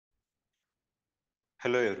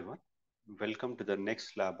Hello everyone, welcome to the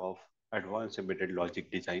next lab of Advanced Embedded Logic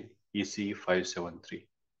Design ECE 573.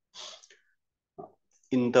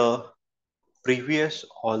 In the previous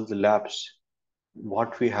all the labs,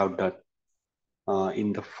 what we have done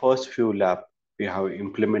in the first few lab, we have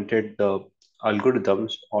implemented the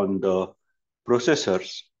algorithms on the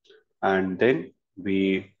processors, and then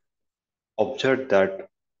we observed that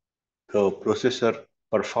the processor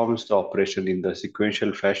performs the operation in the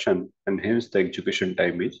sequential fashion, and hence the execution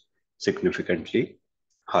time is significantly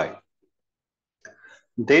high.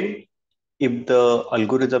 Then if the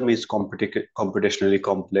algorithm is computationally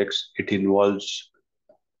complex, it involves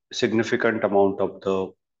significant amount of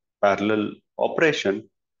the parallel operation,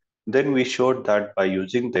 then we showed that by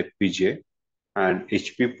using the FPGA and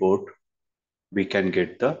HP port, we can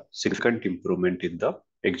get the significant improvement in the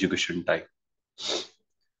execution time.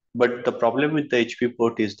 But the problem with the HP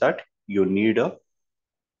port is that you need a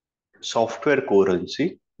software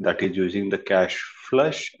currency that is using the cache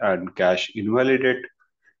flush and cache invalidate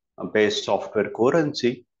based software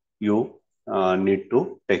currency. You need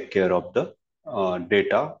to take care of the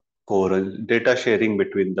data sharing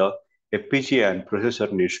between the FPGA and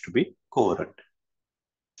processor needs to be coherent.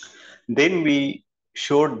 Then we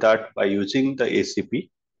showed that by using the ACP,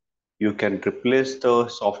 you can replace the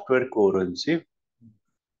software currency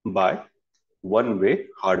by one-way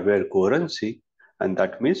hardware currency, and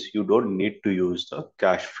that means you don't need to use the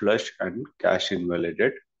cache flush and cache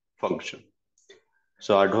invalidate function.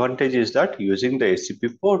 So advantage is that using the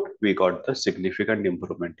ACP port, we got the significant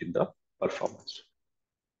improvement in the performance.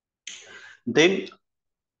 Then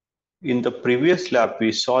in the previous lab,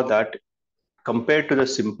 we saw that compared to the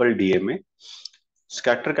simple DMA,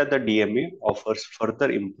 scattergather DMA offers further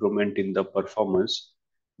improvement in the performance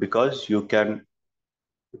because you can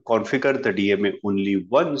configure the DMA only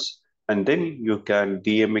once, and then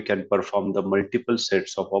DMA can perform the multiple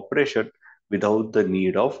sets of operation without the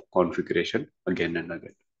need of configuration again and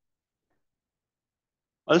again.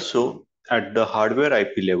 Also, at the hardware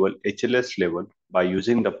IP level, HLS level, by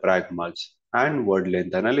using the pragmas and word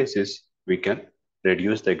length analysis, we can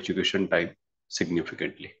reduce the execution time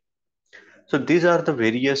significantly. So these are the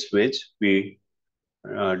various ways we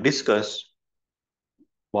discuss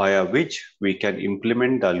via which we can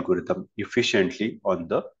implement the algorithm efficiently on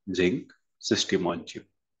the Zinc system on chip.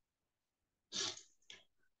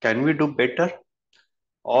 Can we do better,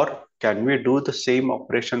 or can we do the same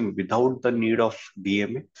operation without the need of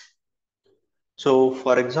DMA? So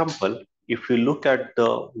for example, if we look at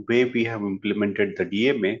the way we have implemented the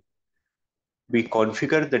DMA, we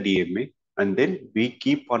configure the DMA and then we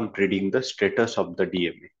keep on reading the status of the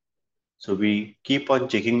DMA. So we keep on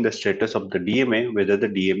checking the status of the DMA, whether the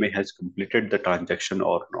DMA has completed the transaction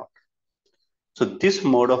or not. So this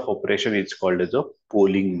mode of operation is called as a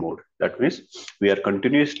polling mode. That means we are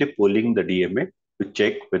continuously polling the DMA to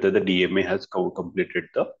check whether the DMA has completed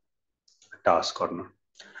the task or not.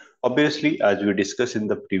 Obviously, as we discussed in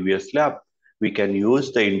the previous lab, we can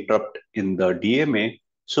use the interrupt in the DMA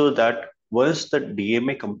so that once the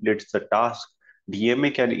DMA completes the task,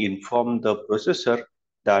 DMA can inform the processor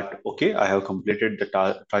that, okay, I have completed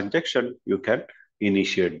the transaction, you can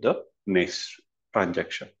initiate the next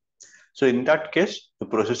transaction. So in that case, the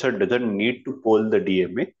processor doesn't need to poll the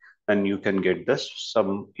DMA and you can get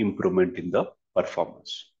some improvement in the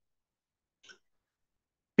performance.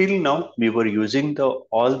 Till now, we were using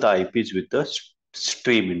all the IPs with the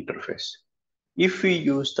stream interface. If we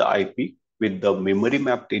use the IP with the memory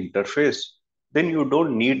mapped interface, then you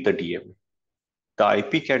don't need the DMA. The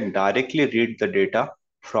IP can directly read the data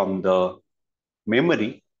from the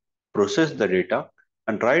memory, process the data,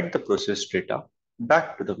 and write the processed data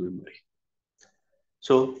back to the memory.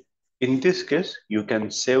 So in this case, you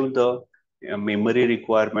can save the memory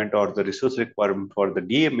requirement or the resource requirement for the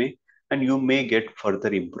DMA, and you may get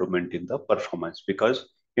further improvement in the performance, because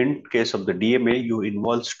in case of the DMA, you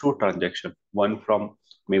involves two transactions, one from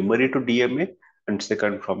memory to DMA and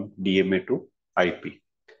second from DMA to IP.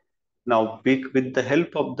 Now, with the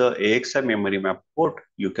help of the AXI memory map port,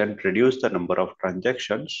 you can reduce the number of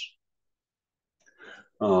transactions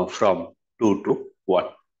from 2 to 1,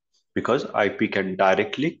 because IP can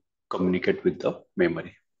directly communicate with the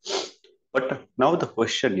memory. But now the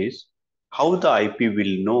question is how the IP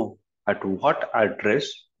will know at what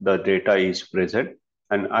address the data is present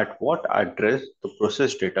and at what address the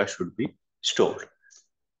processed data should be stored.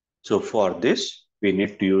 So for this, we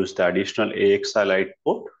need to use the additional AXI light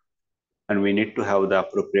port, and we need to have the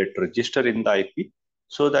appropriate register in the IP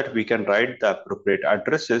so that we can write the appropriate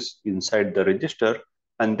addresses inside the register,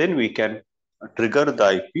 and then we can trigger the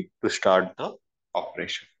IP to start the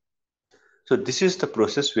operation. So this is the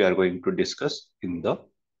process we are going to discuss in the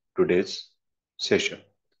today's session.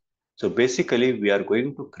 So basically we are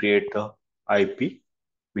going to create the IP,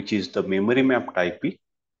 which is the memory mapped IP.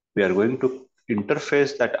 We are going to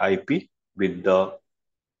interface that IP with the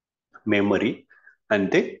memory,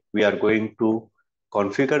 and then we are going to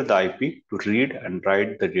configure the IP to read and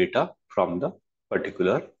write the data from the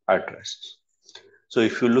particular address. So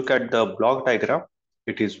if you look at the block diagram,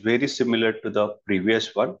 it is very similar to the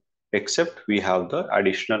previous one, except we have the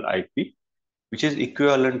additional IP, which is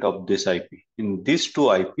equivalent of this IP. In these two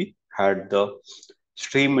IP had the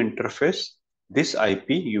stream interface. This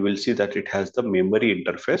IP, you will see that it has the memory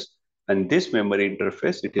interface, and this memory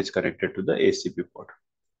interface, it is connected to the ACP port.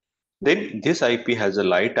 Then this IP has a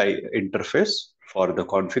light interface for the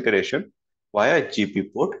configuration. Via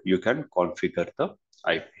GP port, you can configure the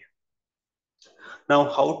IP. Now,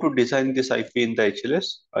 how to design this IP in the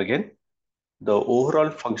HLS? Again, the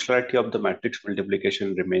overall functionality of the matrix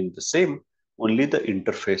multiplication remains the same, only the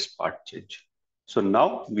interface part change. So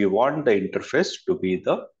now we want the interface to be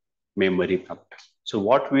the memory mapped. So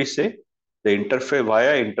what we say, the interface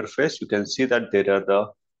via interface, you can see that there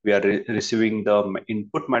are we are receiving the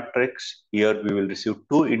input matrix. Here we will receive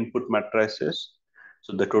two input matrices.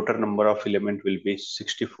 So the total number of element will be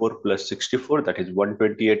 64 plus 64, that is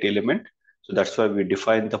 128 element. So that's why we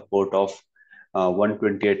define the port of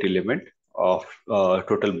 128 element of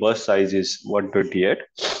total bus size is 128,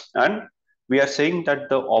 and we are saying that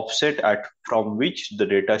the offset at from which the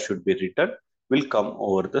data should be written will come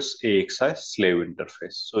over this AXI slave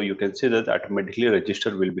interface. So you can see that automatically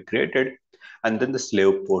register will be created, and then the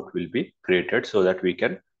slave port will be created so that we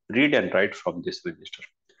can read and write from this register.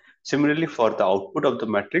 Similarly, for the output of the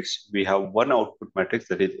matrix, we have one output matrix,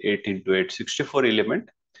 that is 8 into 8, 64 element,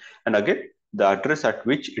 and again the address at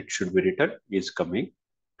which it should be written is coming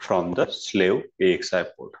from the slave AXI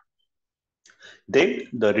port. Then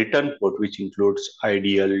the return port, which includes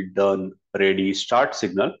ideal, done, ready, start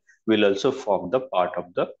signal, will also form the part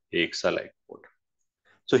of the AXI line port.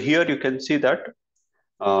 So here you can see that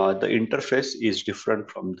the interface is different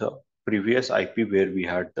from the previous IP where we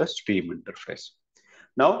had the stream interface.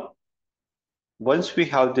 Now, once we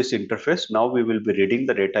have this interface, now we will be reading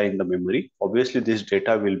the data in the memory. Obviously, this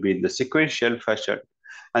data will be in the sequential fashion,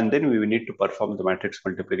 and then we will need to perform the matrix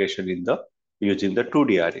multiplication in the using the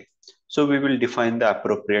 2D array. So we will define the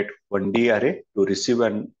appropriate 1D array to receive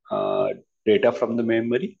an data from the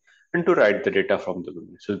memory and to write the data from the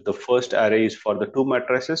memory. So the first array is for the two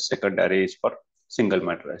matrices, second array is for single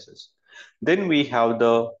matrices. Then we have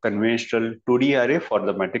the conventional 2D array for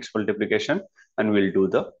the matrix multiplication, and we'll do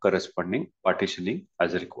the corresponding partitioning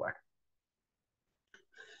as required.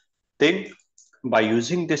 Then by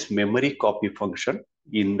using this memory copy function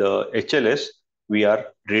in the HLS, we are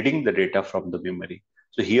reading the data from the memory.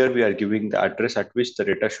 So here we are giving the address at which the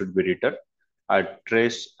data should be written,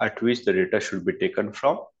 address at which the data should be taken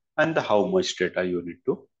from, and the how much data you need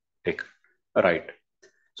to take, right?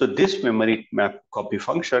 So this memory map copy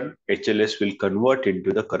function, HLS will convert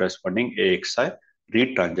into the corresponding AXI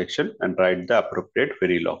read transaction and write the appropriate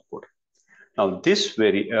Verilog code. Now this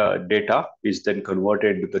data is then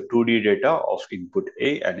converted into the 2D data of input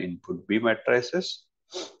A and input B matrices.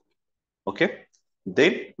 Okay,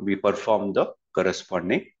 then we perform the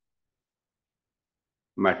corresponding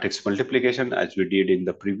matrix multiplication as we did in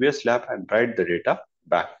the previous lab and write the data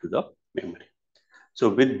back to the memory. So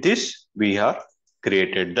with this, we have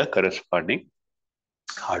created the corresponding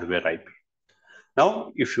hardware IP.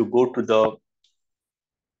 Now, if you go to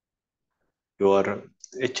your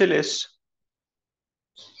HLS,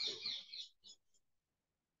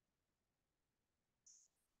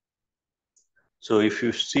 so if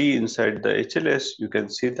you see inside the HLS, you can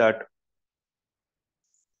see that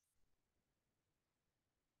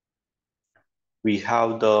we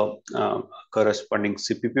have the corresponding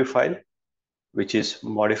CPP file, which is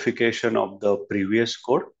modification of the previous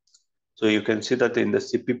code. So you can see that in the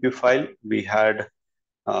CPP file, we had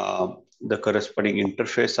the corresponding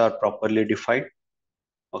interface are properly defined.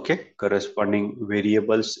 Okay, corresponding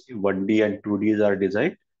variables 1D and 2Ds are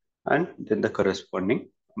designed, and then the corresponding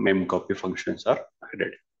memcopy functions are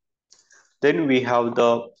added. Then we have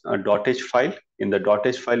the .h file. In the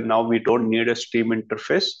 .h file, now we don't need a stream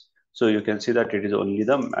interface. So you can see that it is only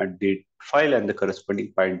the file and the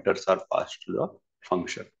corresponding pointers are passed to the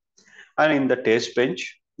function. And in the test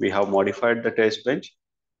bench, we have modified the test bench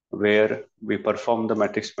where we perform the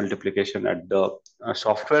matrix multiplication at the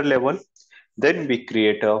software level. Then we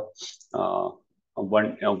create a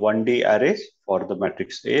 1D arrays for the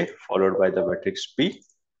matrix A followed by the matrix B.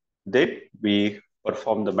 Then we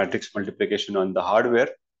perform the matrix multiplication on the hardware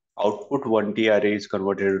output 1D array is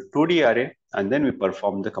converted to 2D array, and then we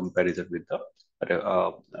perform the comparison with the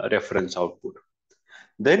reference output.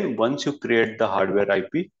 Then once you create the hardware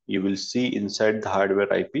IP, you will see inside the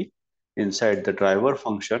hardware IP, inside the driver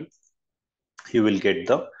function, you will get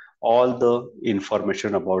the all the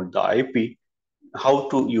information about the IP, how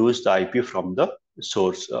to use the IP from the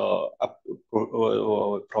source, from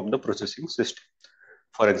the processing system.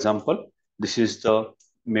 For example, this is the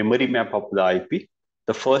memory map of the IP.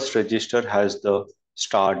 The first register has the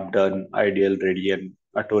start, done, ideal, ready, and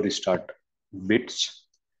auto restart bits.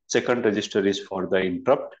 Second register is for the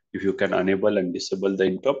interrupt, if you can enable and disable the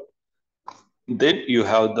interrupt. Then you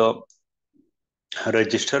have the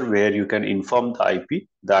register where you can inform the IP,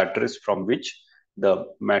 the address from which the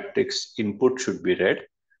matrix input should be read,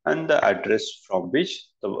 and the address from which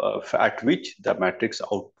at which the matrix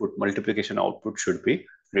output, multiplication output, should be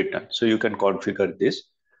written. So you can configure this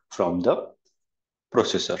from the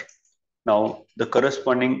processor. Now the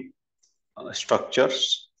corresponding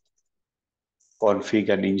structures, config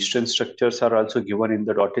and instance structures are also given in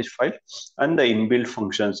the .h file, and the inbuilt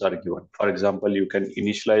functions are given. For example, you can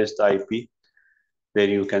initialize the IP, where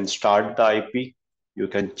you can start the IP, you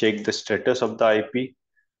can check the status of the IP,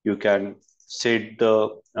 you can set the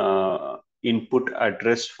input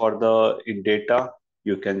address for the data,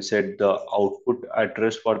 you can set the output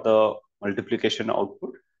address for the multiplication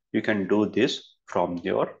output. You can do this from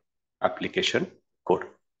your application code.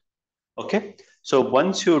 Okay, so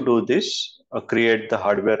once you do this, create the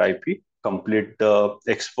hardware IP, complete the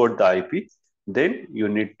export the IP, then you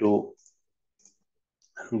need to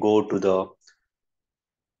go to the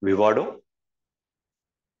Vivado.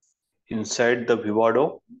 Inside the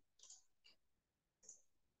Vivado,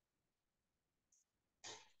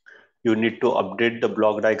 you need to update the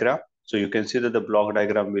block diagram. So you can see that the block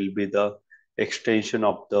diagram will be the extension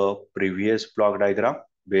of the previous block diagram,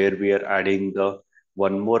 where we are adding the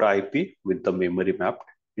one more IP with the memory mapped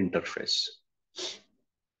interface.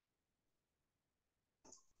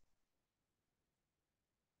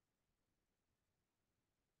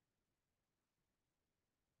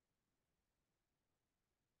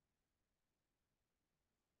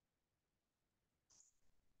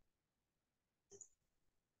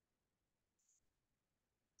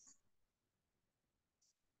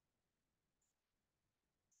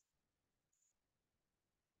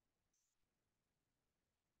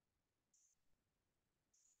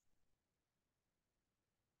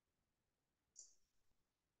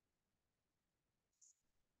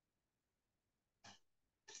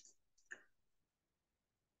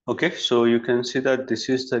 Okay, so you can see that this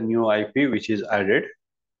is the new IP which is added.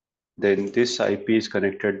 Then this IP is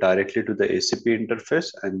connected directly to the ACP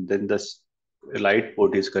interface, and then the light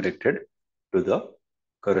port is connected to the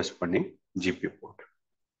corresponding GPU port.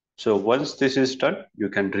 So once this is done, you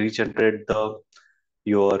can regenerate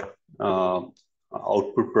your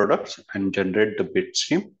output products and generate the bit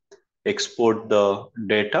stream, export the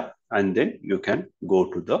data, and then you can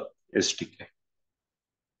go to the SDK.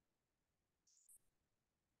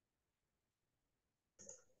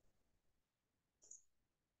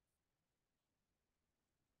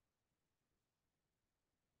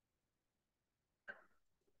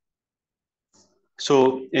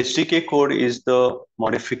 So SDK code is the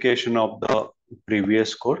modification of the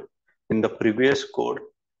previous code. In the previous code,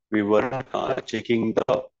 we were checking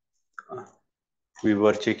the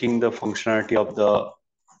functionality of the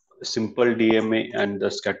simple DMA and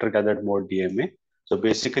the scatter gathered mode DMA. So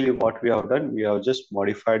basically, what we have done, we have just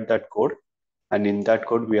modified that code, and in that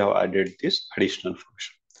code, we have added this additional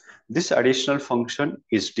function. This additional function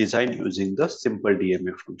is designed using the simple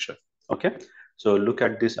DMA function. Okay, so look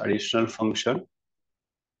at this additional function.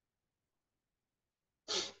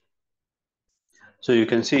 So you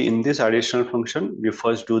can see in this additional function, we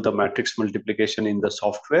first do the matrix multiplication in the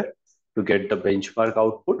software to get the benchmark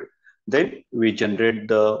output. Then we generate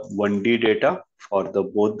the 1D data for the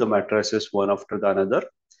both the matrices one after the another.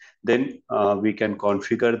 Then we can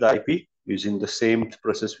configure the IP using the same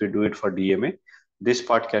process we do it for DMA. This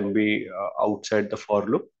part can be outside the for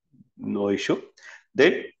loop, no issue.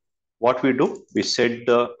 Then what we do, we set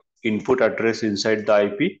the input address inside the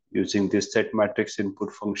IP using this set matrix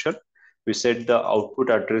input function. We set the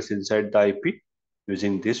output address inside the IP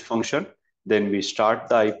using this function. Then we start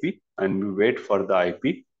the IP and we wait for the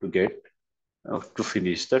IP to get to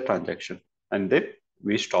finish the transaction, and then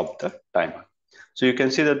we stop the timer. So you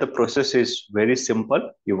can see that the process is very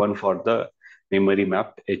simple even for the memory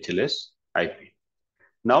mapped HLS IP.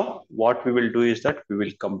 Now what we will do is that we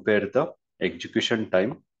will compare the execution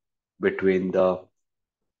time between the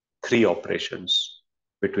three operations,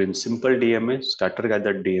 between simple DMA, scatter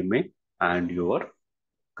gathered DMA, and your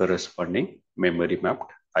corresponding memory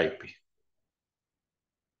mapped IP.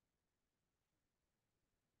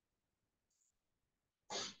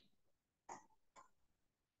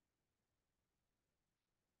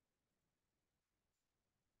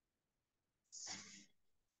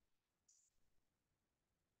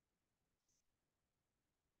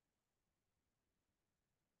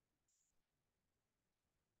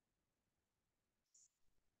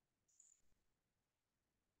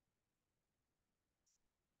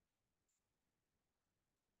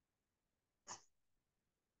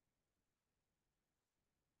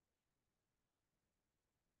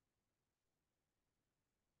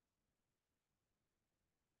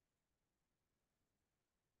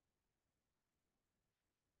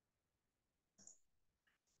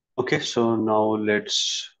 Okay, so now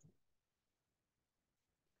let's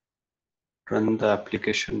run the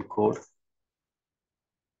application code.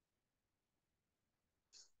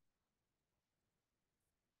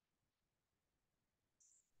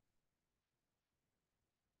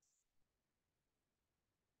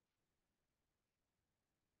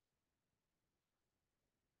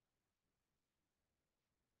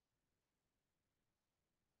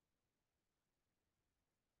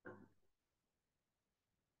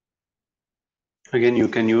 Again, you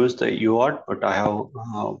can use the UART, but I have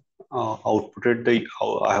outputted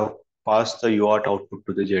I have passed the UART output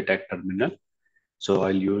to the JTAG terminal. So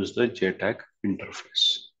I'll use the JTAG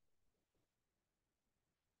interface.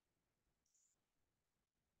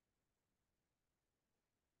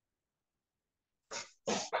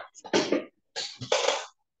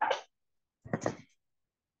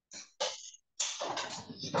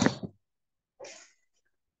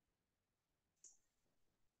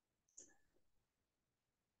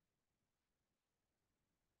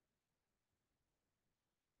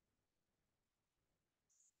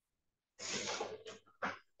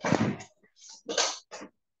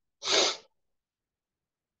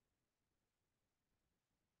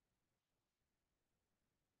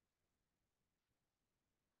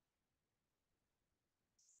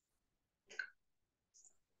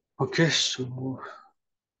 Okay, so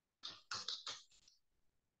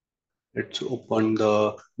let's open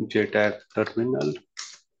the JTAG terminal.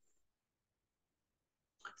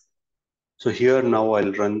 So here now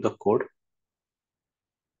I'll run the code.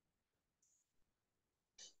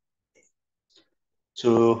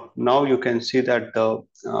 So now you can see that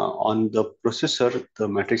on the processor, the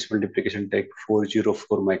matrix multiplication takes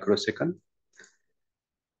 404 microsecond.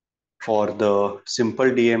 For the simple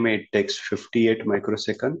DMA, it takes 58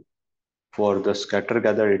 microsecond. For the scatter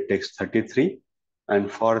gather, it takes 33. And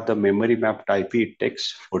for the memory mapped IP, it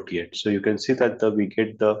takes 48. So you can see that we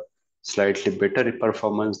get the slightly better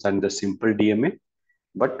performance than the simple DMA,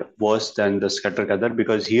 but worse than the scatter gather,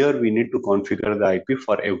 because here we need to configure the IP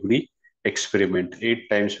for every experiment. 8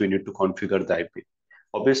 times we need to configure the IP.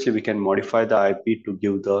 Obviously, we can modify the IP to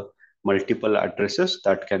give the multiple addresses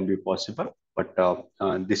that can be possible, but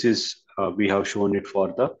this is we have shown it for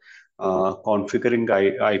the configuring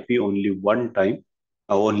IP only one time,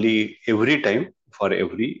 only every time for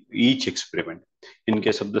each experiment. In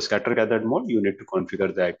case of the scatter gathered mode, you need to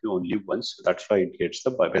configure the IP only once. That's why it gets the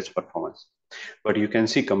best performance. But you can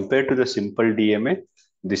see compared to the simple DMA,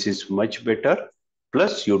 this is much better.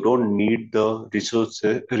 Plus, you don't need the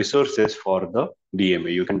resources for the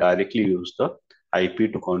DMA. You can directly use the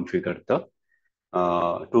IP to configure the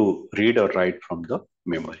to read or write from the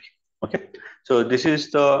memory. Okay, so this is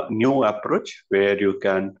the new approach where you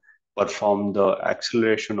can perform the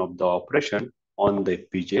acceleration of the operation on the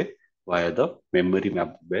FPGA via the memory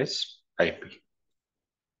map based IP.